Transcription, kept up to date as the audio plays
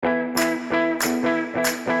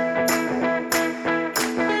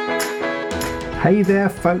Hey there,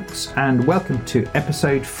 folks, and welcome to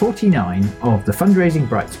episode 49 of the Fundraising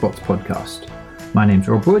Bright Spots podcast. My name's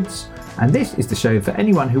Rob Woods, and this is the show for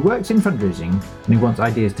anyone who works in fundraising and who wants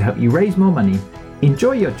ideas to help you raise more money,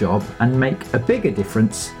 enjoy your job, and make a bigger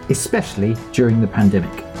difference, especially during the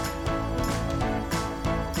pandemic.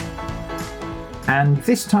 And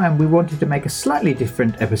this time we wanted to make a slightly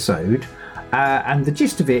different episode, and the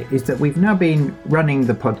gist of it is that we've now been running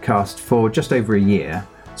the podcast for just over a year.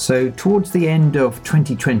 So towards the end of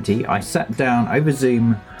 2020, I sat down over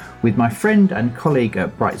Zoom with my friend and colleague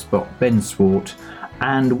at Brightspot, Ben Swart,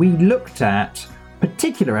 and we looked at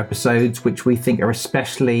particular episodes which we think are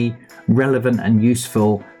especially relevant and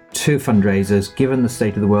useful to fundraisers, given the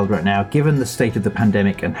state of the world right now, given the state of the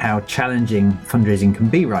pandemic and how challenging fundraising can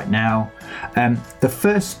be right now. The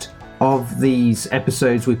first of these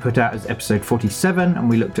episodes we put out as episode 47, and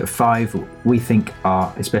we looked at 5 we think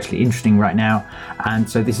are especially interesting right now. And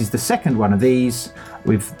so this is the second one of these.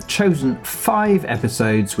 We've chosen 5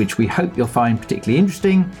 episodes which we hope you'll find particularly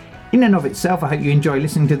interesting. In and of itself, I hope you enjoy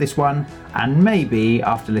listening to this one, and maybe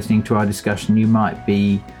after listening to our discussion you might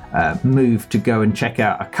be moved to go and check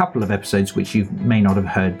out a couple of episodes which you may not have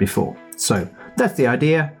heard before. So that's the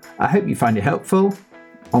idea. I hope you find it helpful.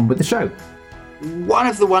 On with the show. One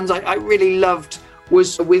of the ones I really loved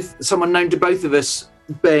was with someone known to both of us,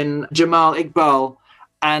 Ben, Jamal Iqbal.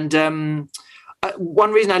 And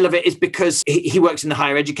one reason I love it is because he works in the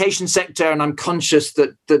higher education sector, and I'm conscious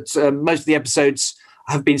that most of the episodes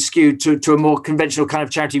have been skewed to a more conventional kind of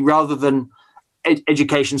charity rather than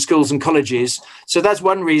education, schools and colleges. So that's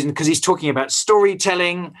one reason, because he's talking about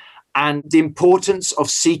storytelling and the importance of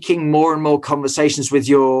seeking more and more conversations with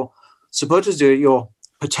your supporters, your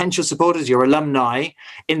potential supporters, your alumni,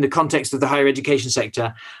 in the context of the higher education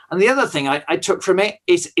sector. And the other thing I took from it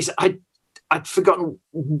is I'd forgotten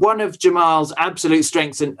one of Jamal's absolute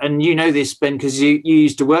strengths, and you know this, Ben, because you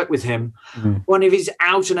used to work with him. Mm-hmm. One of his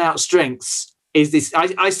out-and-out strengths is this.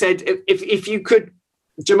 I said, if you could,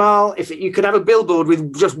 Jamal, if you could have a billboard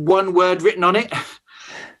with just one word written on it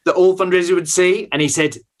that all fundraisers would see, and he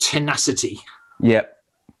said, tenacity. Yep.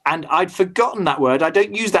 And I'd forgotten that word. I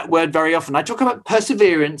don't use that word very often. I talk about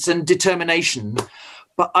perseverance and determination.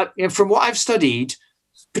 But from what I've studied,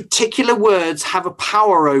 particular words have a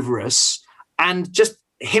power over us. And just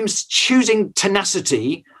him choosing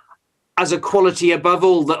tenacity as a quality above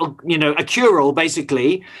all, that, a cure-all,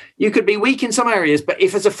 basically. You could be weak in some areas, but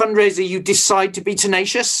if as a fundraiser you decide to be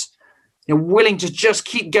tenacious, you're willing to just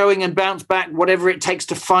keep going and bounce back, whatever it takes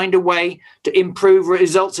to find a way to improve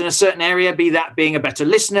results in a certain area, be that being a better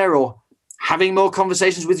listener or having more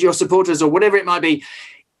conversations with your supporters or whatever it might be.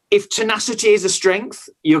 If tenacity is a strength,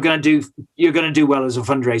 you're going to do well as a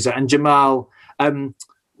fundraiser. And Jamal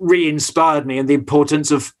re-inspired me in the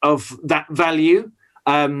importance of that value,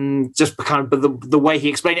 just kind of the way he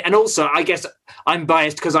explained it. And also, I guess I'm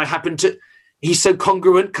biased because I happen to. He's so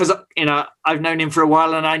congruent because, I've known him for a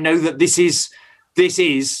while, and I know that this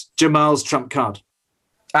is Jamal's trump card.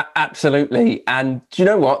 Absolutely. And do you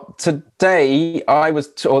know what? Today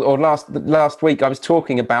last week, I was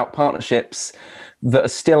talking about partnerships that are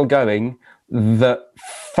still going, that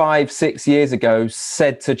 5-6 years ago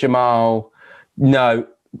said to Jamal, no,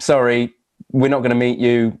 sorry, we're not going to meet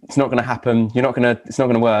you. It's not going to happen. It's not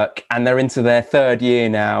going to work. And they're into their 3rd year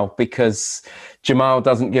now because Jamal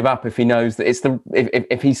doesn't give up if he knows that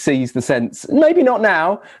if he sees the sense, maybe not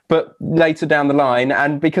now, but later down the line.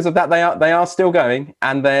 And because of that, they are still going,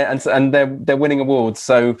 and they're winning awards.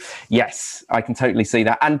 So yes, I can totally see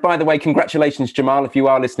that. And by the way, congratulations, Jamal, if you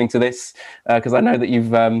are listening to this, because I know that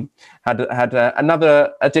you've had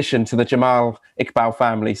another addition to the Jamal Iqbal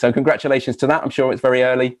family. So congratulations to that. I'm sure it's very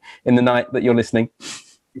early in the night that you're listening.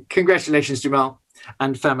 Congratulations, Jamal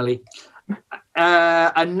and family.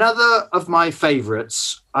 Another of my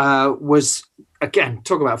favourites was, again,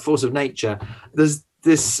 talk about force of nature.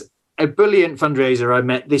 There's a brilliant fundraiser I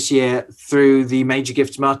met this year through the Major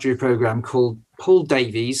Gifts Mastery Programme called Paul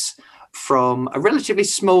Davies, from a relatively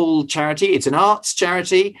small charity. It's an arts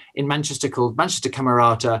charity in Manchester called Manchester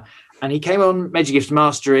Camerata. And he came on Major Gifts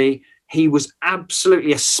Mastery. He was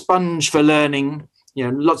absolutely a sponge for learning.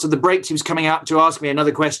 Lots of the breaks he was coming out to ask me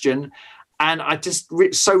another question. And I just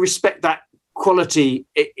so respect that quality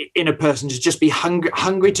in a person, to just be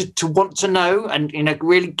hungry to want to know and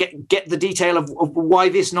really get the detail of why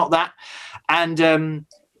this, not that. And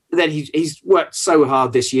then he's worked so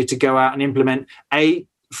hard this year to go out and implement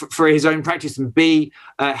for his own practice, and B,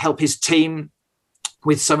 help his team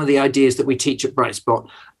with some of the ideas that we teach at Brightspot.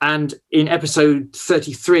 And in episode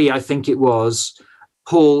 33, I think it was,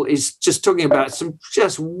 Paul is just talking about some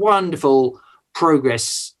just wonderful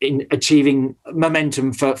progress in achieving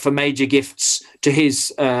momentum for major gifts to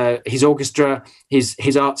his orchestra,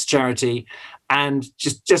 his arts charity. And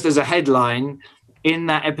just as a headline, in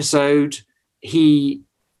that episode, he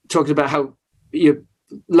talked about how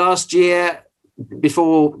last year,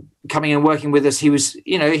 before coming and working with us, he was,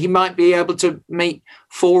 he might be able to meet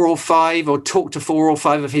 4 or 5 or talk to 4 or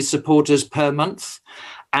 5 of his supporters per month.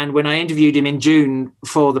 And when I interviewed him in June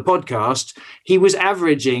for the podcast, he was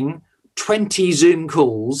averaging 20 Zoom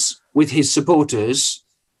calls with his supporters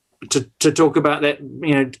to talk about that,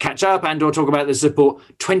 catch up and or talk about the support,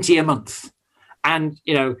 20 a month. And,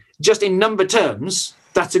 just in number terms,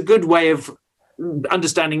 that's a good way of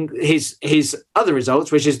understanding his other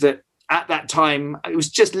results, which is that at that time, it was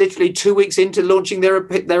just literally 2 weeks into launching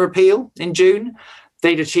their appeal in June,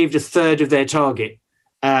 they'd achieved a third of their target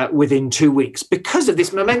within 2 weeks because of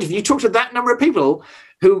this momentum. You talk to that number of people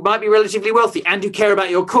who might be relatively wealthy and who care about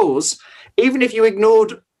your cause, even if you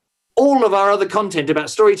ignored all of our other content about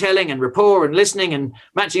storytelling and rapport and listening and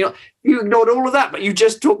matching up, you ignored all of that, but you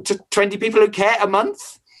just talked to 20 people who care a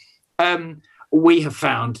month. We have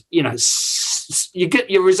found, you get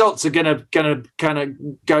your results are gonna kind of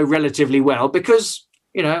go relatively well because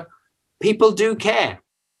people do care.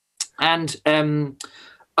 And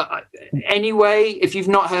anyway, if you've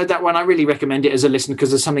not heard that one, I really recommend it as a listen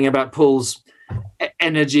because there's something about Paul's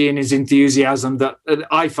energy and his enthusiasm that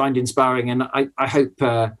I find inspiring, and I hope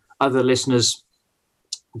other listeners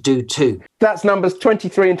do too. That's numbers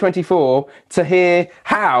 23 and 24 to hear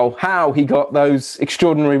how he got those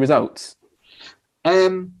extraordinary results.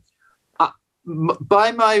 By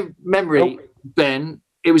my memory, Ben,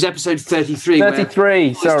 it was episode 33.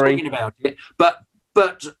 33, sorry. Talking about it, but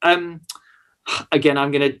again,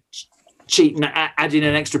 I'm going to cheat and add in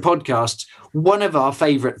an extra podcast. One of our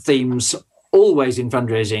favourite themes, always in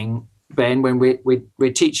fundraising, Ben, when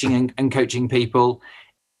we're teaching and coaching people,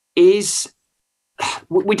 is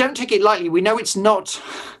we don't take it lightly. We know it's not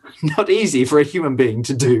easy for a human being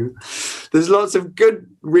to do. There's lots of good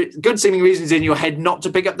seeming reasons in your head not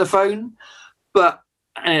to pick up the phone,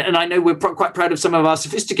 and I know we're quite proud of some of our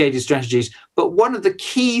sophisticated strategies, but one of the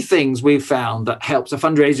key things we've found that helps a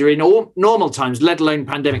fundraiser in all normal times, let alone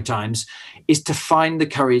pandemic times, is to find the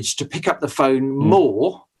courage to pick up the phone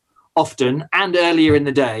more often and earlier in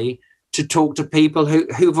the day to talk to people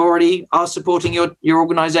who've already are supporting your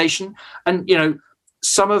organization. And,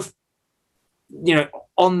 some of,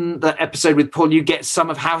 on the episode with Paul, you get some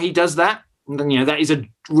of how he does that. And then, that is a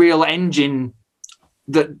real engine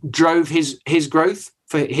that drove his growth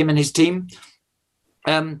for him and his team.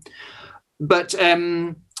 But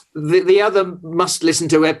the other must listen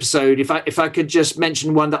to episode, if I could just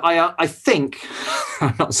mention one that I think,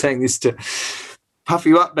 I'm not saying this to puff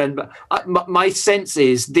you up, Ben, but my sense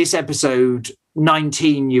is this episode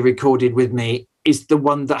 19 you recorded with me is the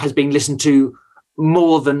one that has been listened to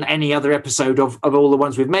more than any other episode of all the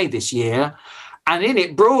ones we've made this year. And in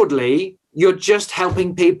it, broadly, you're just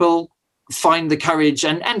helping people find the courage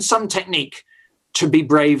and some technique to be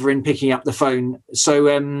braver in picking up the phone.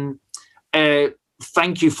 So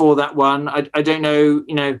thank you for that one. I don't know,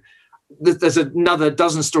 there's another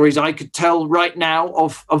dozen stories I could tell right now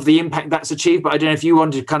of the impact that's achieved, but I don't know if you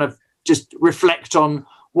want to kind of just reflect on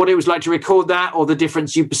what it was like to record that or the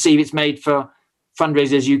difference you perceive it's made for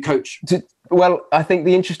fundraisers you coach. Well, I think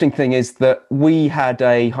the interesting thing is that we had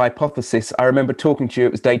a hypothesis. I remember talking to you,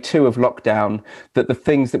 it was day 2 of lockdown, that the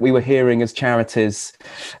things that we were hearing as charities,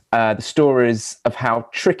 the stories of how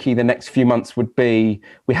tricky the next few months would be,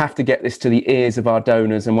 we have to get this to the ears of our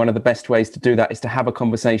donors. And one of the best ways to do that is to have a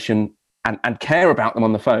conversation and care about them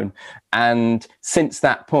on the phone. And since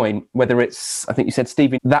that point, whether it's, I think you said,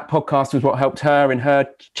 Stevie, that podcast was what helped her in her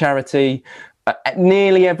charity.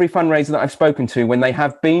 Nearly every fundraiser that I've spoken to, when they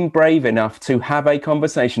have been brave enough to have a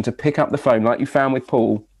conversation, to pick up the phone, like you found with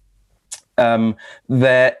Paul,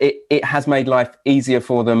 it has made life easier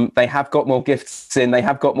for them. They have got more gifts in, they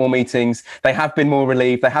have got more meetings, they have been more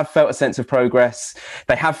relieved, they have felt a sense of progress,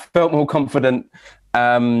 they have felt more confident.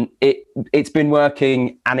 It's been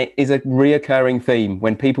working, and it is a reoccurring theme.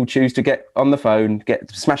 When people choose to get on the phone, get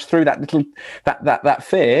smashed through that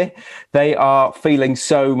fear, they are feeling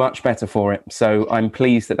so much better for it. So I'm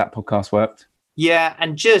pleased that podcast worked. Yeah,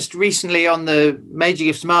 and just recently on the Major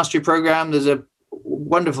Gifts Mastery Program, there's a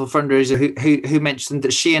wonderful fundraiser who mentioned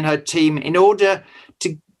that she and her team, in order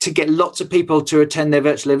to get lots of people to attend their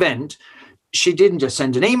virtual event, she didn't just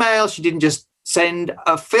send an email, she didn't just send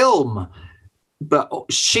a film, but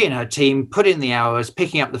she and her team put in the hours,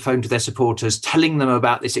 picking up the phone to their supporters, telling them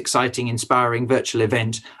about this exciting, inspiring virtual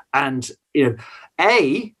event. And,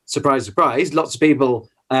 surprise, surprise, lots of people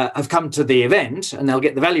have come to the event and they'll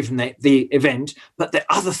get the value from the event. But the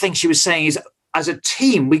other thing she was saying is, as a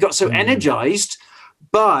team, we got so energized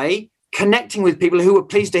by connecting with people who were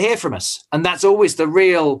pleased to hear from us. And that's always the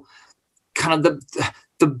real kind of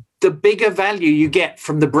the bigger value you get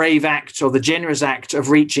from the brave act or the generous act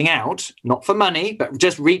of reaching out, not for money, but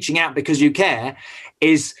just reaching out because you care,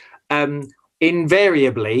 is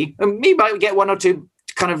invariably, and you might get one or two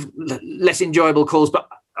kind of less enjoyable calls, but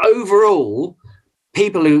overall,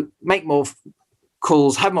 people who make more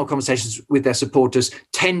calls, have more conversations with their supporters,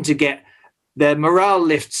 tend to get their morale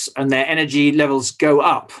lifts and their energy levels go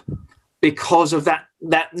up because of that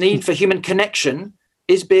need for human connection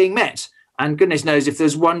is being met. And goodness knows if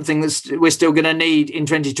there's one thing that we're still going to need in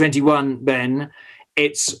 2021, Ben,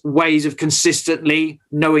 it's ways of consistently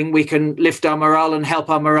knowing we can lift our morale and help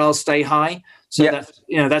our morale stay high. So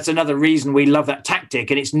that's another reason we love that tactic.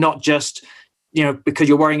 And it's not just, because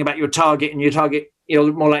you're worrying about your target and your target,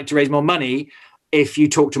 you're more likely to raise more money if you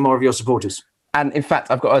talk to more of your supporters. And in fact,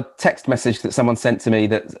 I've got a text message that someone sent to me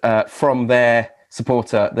that from their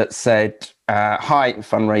supporter that said, hi,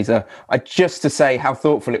 fundraiser. Just to say how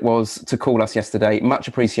thoughtful it was to call us yesterday. Much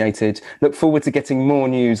appreciated. Look forward to getting more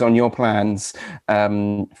news on your plans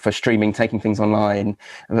for streaming, taking things online,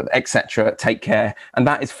 etc. Take care. And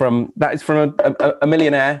that is from a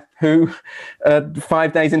millionaire who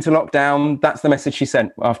 5 days into lockdown, that's the message she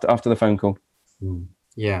sent after the phone call.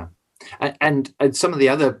 Yeah. And some of the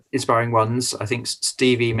other inspiring ones, I think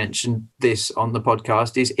Stevie mentioned this on the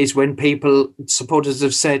podcast, is when supporters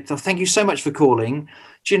have said, oh, thank you so much for calling.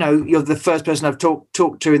 Do you know, you're the first person I've talked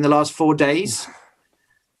to in the last 4 days.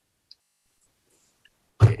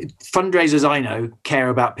 Fundraisers I know care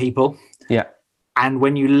about people. Yeah. And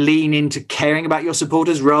when you lean into caring about your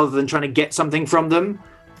supporters rather than trying to get something from them,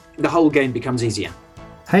 the whole game becomes easier.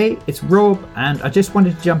 Hey, it's Rob, and I just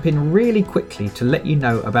wanted to jump in really quickly to let you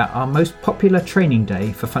know about our most popular training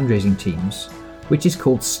day for fundraising teams, which is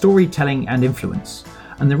called Storytelling and Influence.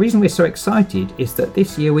 And the reason we're so excited is that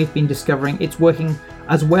this year we've been discovering it's working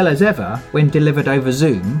as well as ever when delivered over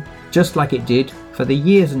Zoom, just like it did for the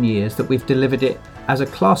years and years that we've delivered it as a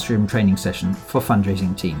classroom training session for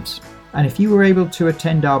fundraising teams. And if you were able to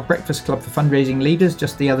attend our Breakfast Club for Fundraising Leaders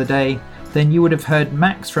just the other day, then you would have heard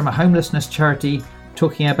Max from a homelessness charity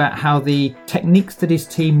talking about how the techniques that his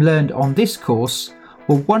team learned on this course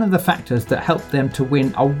were one of the factors that helped them to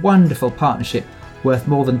win a wonderful partnership worth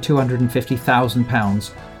more than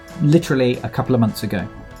 £250,000 literally a couple of months ago.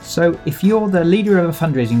 So if you're the leader of a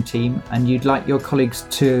fundraising team and you'd like your colleagues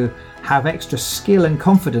to have extra skill and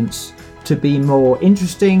confidence to be more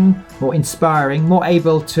interesting, more inspiring, more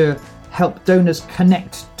able to help donors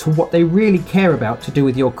connect to what they really care about to do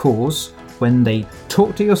with your cause, when they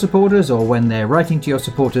talk to your supporters or when they're writing to your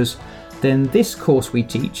supporters, then this course we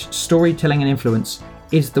teach, Storytelling and Influence,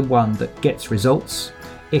 is the one that gets results.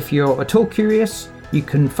 If you're at all curious, you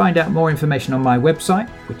can find out more information on my website,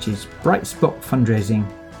 which is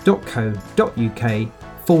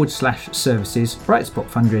brightspotfundraising.co.uk/services,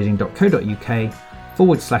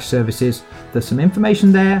 brightspotfundraising.co.uk/services. There's some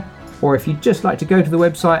information there, or if you'd just like to go to the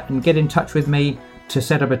website and get in touch with me to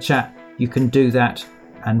set up a chat, you can do that.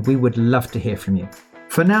 And we would love to hear from you.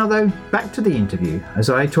 For now though, back to the interview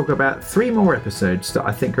as I talk about 3 more episodes that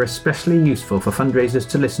I think are especially useful for fundraisers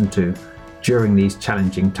to listen to during these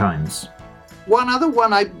challenging times. One other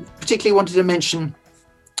one I particularly wanted to mention,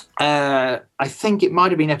 I think it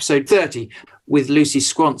might have been episode 30 with Lucy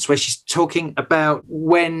Squants, where she's talking about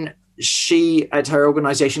when she at her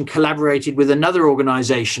organisation collaborated with another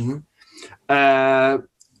organisation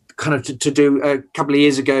kind of to do a couple of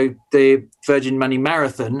years ago, the Virgin Money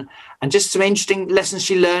Marathon, and just some interesting lessons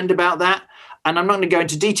she learned about that. And I'm not going to go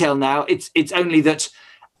into detail now. It's only that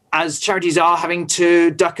as charities are having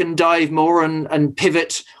to duck and dive more and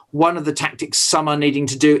pivot, one of the tactics some are needing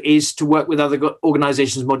to do is to work with other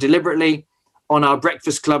organisations more deliberately. On our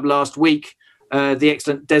Breakfast Club last week, the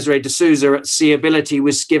excellent Desiree D'Souza at Seeability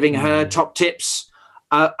was giving her top tips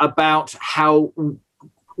about how,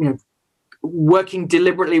 working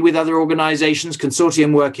deliberately with other organisations,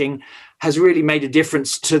 consortium working, has really made a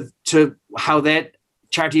difference to how their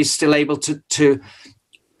charity is still able to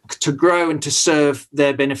grow and to serve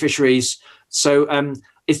their beneficiaries. So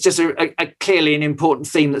it's just a clearly an important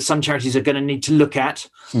theme that some charities are going to need to look at.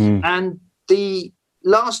 And the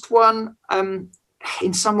last one,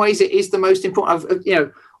 in some ways, it is the most important.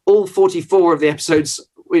 All 44 of the episodes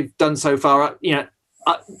we've done so far,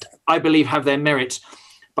 I believe have their merit.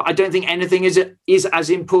 But I don't think anything is as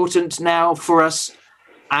important now for us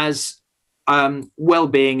as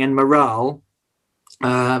well-being and morale,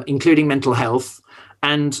 including mental health.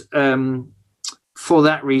 And for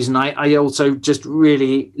that reason, I also just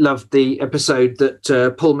really loved the episode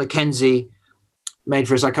that Paul Mackenzie made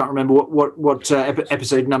for us. I can't remember what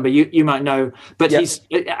episode number you might know, but he's,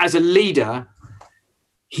 as a leader,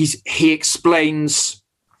 he explains,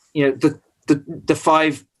 the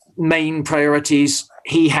 5 main priorities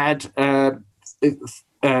he had,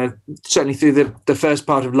 certainly through the first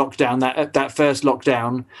part of lockdown, that first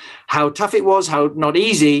lockdown, how tough it was, how not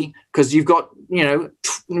easy, because you've got,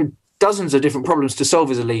 dozens of different problems to solve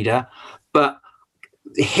as a leader, but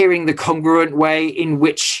hearing the congruent way in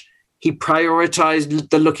which he prioritized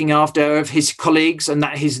the looking after of his colleagues, and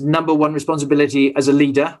that his number one responsibility as a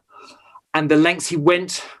leader, and the lengths he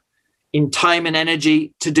went in time and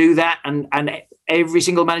energy to do that, and every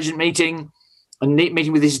single management meeting and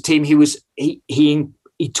meeting with his team,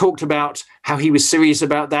 he talked about how he was serious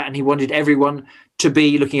about that, and he wanted everyone to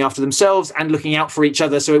be looking after themselves and looking out for each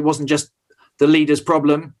other, so it wasn't just the leader's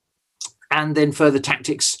problem. And then further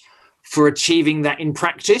tactics for achieving that in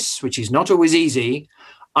practice, which is not always easy.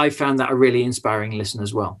 I found that a really inspiring listen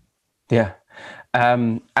as well. Yeah.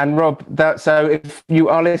 And Rob, so if you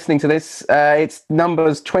are listening to this, it's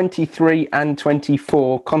numbers 23 and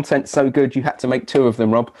 24. Content so good you had to make 2 of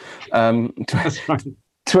them, Rob. That's right.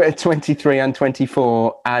 23 and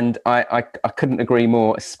 24, and I couldn't agree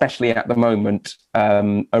more, especially at the moment.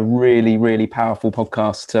 A really, really powerful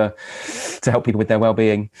podcast to help people with their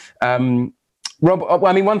well-being. Rob,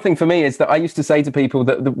 I mean, one thing for me is that I used to say to people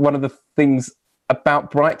that one of the things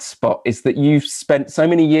about Bright Spot is that you've spent so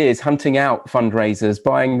many years hunting out fundraisers,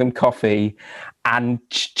 buying them coffee, and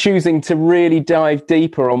choosing to really dive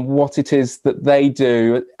deeper on what it is that they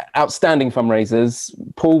do. Outstanding fundraisers,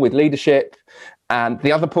 Paul with leadership, and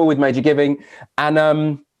the other Paul with major giving,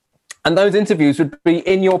 and those interviews would be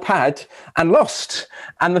in your pad and lost.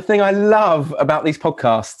 And the thing I love about these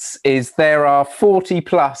podcasts is there are 40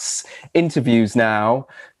 plus interviews now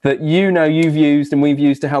that you've used and we've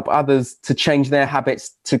used to help others to change their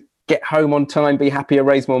habits, to get home on time, be happier,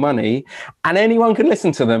 raise more money, and anyone can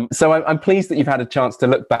listen to them. So I'm pleased that you've had a chance to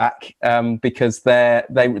look back, because they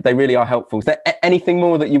really are helpful. Is there anything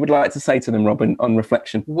more that you would like to say to them, Robin, on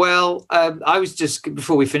reflection? Well, I was just,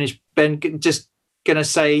 before we finish, Ben, just going to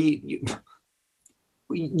say,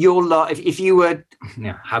 your life, if you were,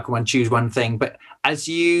 how can one choose one thing? But as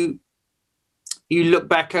you look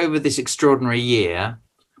back over this extraordinary year,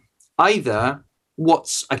 either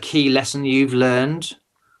what's a key lesson you've learned,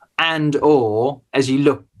 and or as you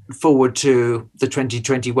look forward to the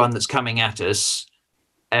 2021 that's coming at us,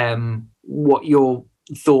 what your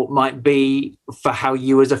thought might be for how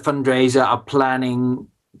you as a fundraiser are planning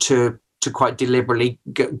to quite deliberately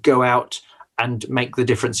go out and make the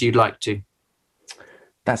difference you'd like to?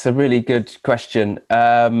 That's a really good question.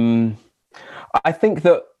 I think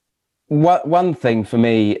that one thing for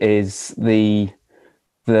me is the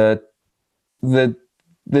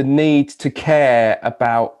need to care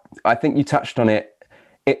about, I think you touched on it.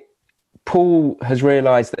 Paul has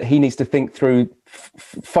realized that he needs to think through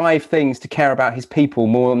 5 things to care about his people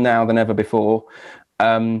more now than ever before.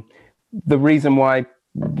 The reason why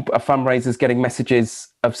a fundraiser is getting messages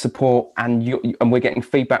of support and we're getting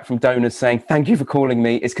feedback from donors saying, thank you for calling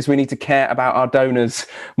me, is because we need to care about our donors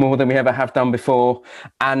more than we ever have done before.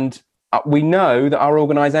 And we know that our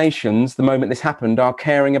organisations, the moment this happened, are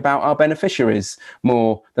caring about our beneficiaries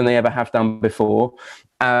more than they ever have done before.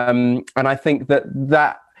 And I think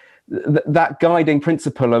that guiding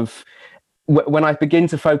principle of when I begin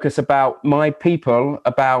to focus about my people,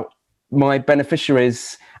 about my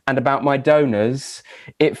beneficiaries, and about my donors,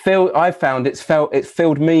 it's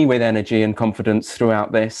filled me with energy and confidence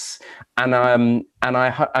throughout this, and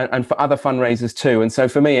for other fundraisers too. And so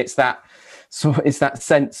for me, it's that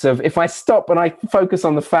sense of, if I stop and I focus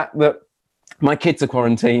on the fact that my kids are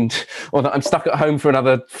quarantined, or that I'm stuck at home for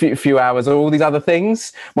another few hours, or all these other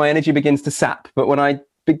things, my energy begins to sap. But when I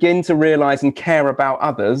begin to realize and care about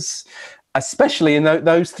others, especially in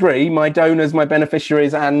those 3, my donors, my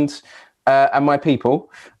beneficiaries, and my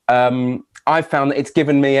people, I've found that it's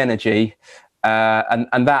given me energy,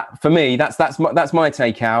 and that for me, that's my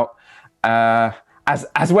takeout.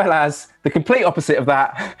 As well as the complete opposite of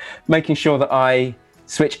that, making sure that I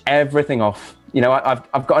switch everything off.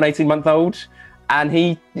 I've got an 18-month-old,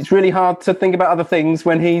 and it's really hard to think about other things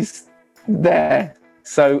when he's there.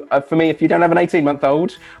 So for me, if you don't have an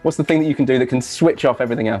 18-month-old, what's the thing that you can do that can switch off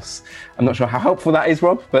everything else? I'm not sure how helpful that is,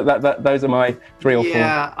 Rob, but those are my 3 or 4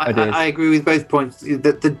 ideas. I agree with both points.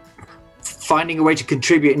 The finding a way to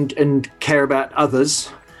contribute and care about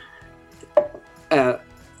others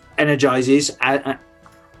energizes,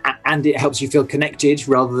 and it helps you feel connected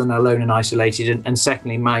rather than alone and isolated. And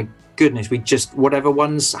secondly, my goodness, we just, whatever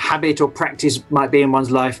one's habit or practice might be in one's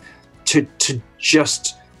life, to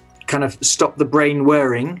just kind of stop the brain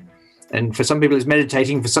whirring. And for some people it's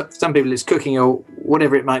meditating, for some people it's cooking, or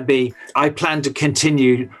whatever it might be. I plan to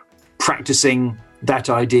continue practicing that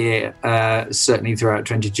idea, certainly throughout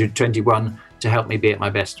 2021, to help me be at my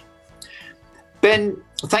best. Ben,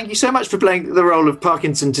 thank you so much for playing the role of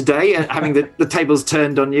Parkinson today and having the tables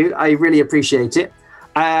turned on you. I really appreciate it.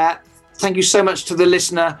 Thank you so much to the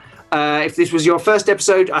listener. If this was your first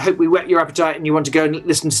episode, I hope we whet your appetite and you want to go and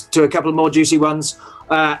listen to a couple more juicy ones.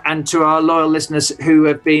 And to our loyal listeners who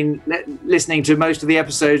have been listening to most of the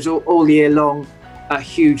episodes all year long, a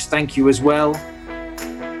huge thank you as well.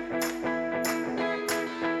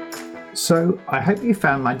 So I hope you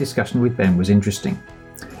found my discussion with Ben was interesting.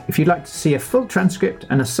 If you'd like to see a full transcript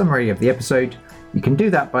and a summary of the episode, you can do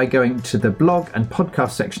that by going to the blog and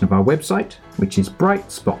podcast section of our website, which is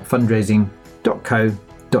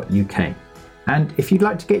brightspotfundraising.co.uk. And if you'd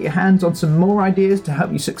like to get your hands on some more ideas to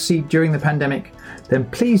help you succeed during the pandemic, then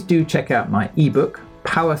please do check out my ebook,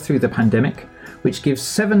 Power Through the Pandemic, which gives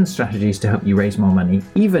 7 strategies to help you raise more money,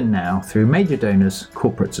 even now, through major donors,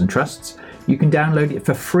 corporates and trusts. You can download it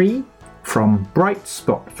for free from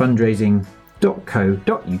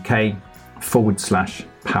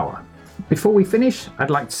brightspotfundraising.co.uk/power. Before we finish,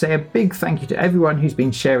 I'd like to say a big thank you to everyone who's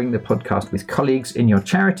been sharing the podcast with colleagues in your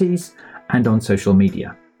charities and on social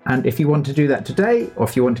media. And if you want to do that today, or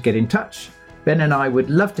if you want to get in touch, Ben and I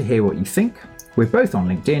would love to hear what you think. We're both on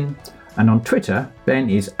LinkedIn, and on Twitter, Ben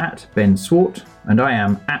is @BenSwart, and I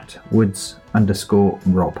am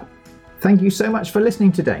 @Woods_Rob. Thank you so much for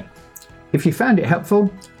listening today. If you found it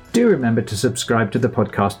helpful, do remember to subscribe to the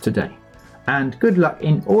podcast today. And good luck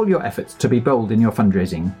in all your efforts to be bold in your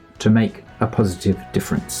fundraising to make a positive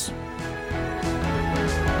difference.